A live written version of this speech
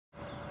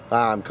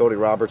Hi, I'm Cody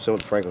Robertson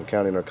with the Franklin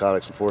County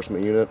Narcotics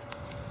Enforcement Unit.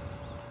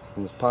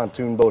 In this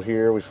pontoon boat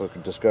here, we've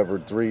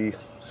discovered 3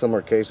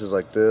 similar cases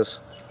like this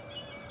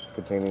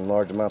containing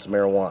large amounts of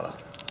marijuana.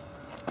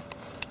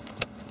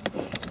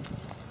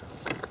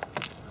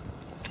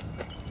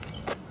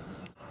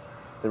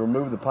 They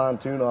removed the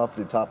pontoon off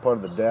the top part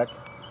of the deck.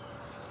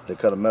 They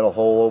cut a metal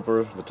hole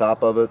over the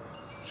top of it,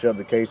 shoved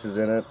the cases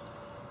in it,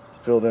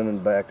 filled in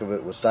the back of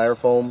it with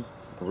styrofoam,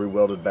 and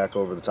re-welded back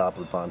over the top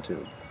of the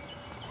pontoon.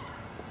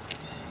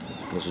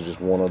 This is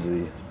just one of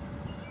the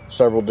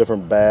several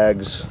different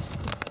bags.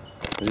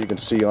 As you can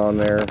see on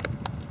there,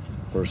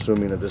 we're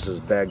assuming that this is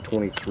bag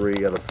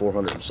 23 out of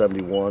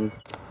 471.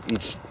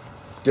 Each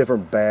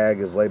different bag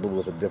is labeled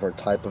with a different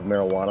type of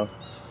marijuana.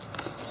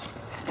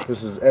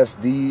 This is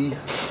SD.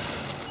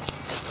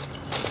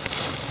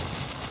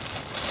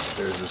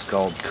 There's this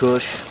called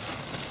Kush.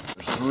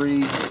 There's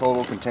 3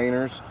 total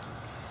containers.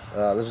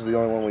 This is the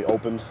only one we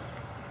opened.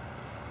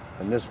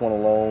 And this one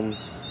alone,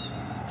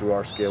 through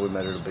our scale, we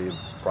measured to be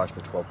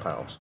approximately 12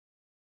 pounds.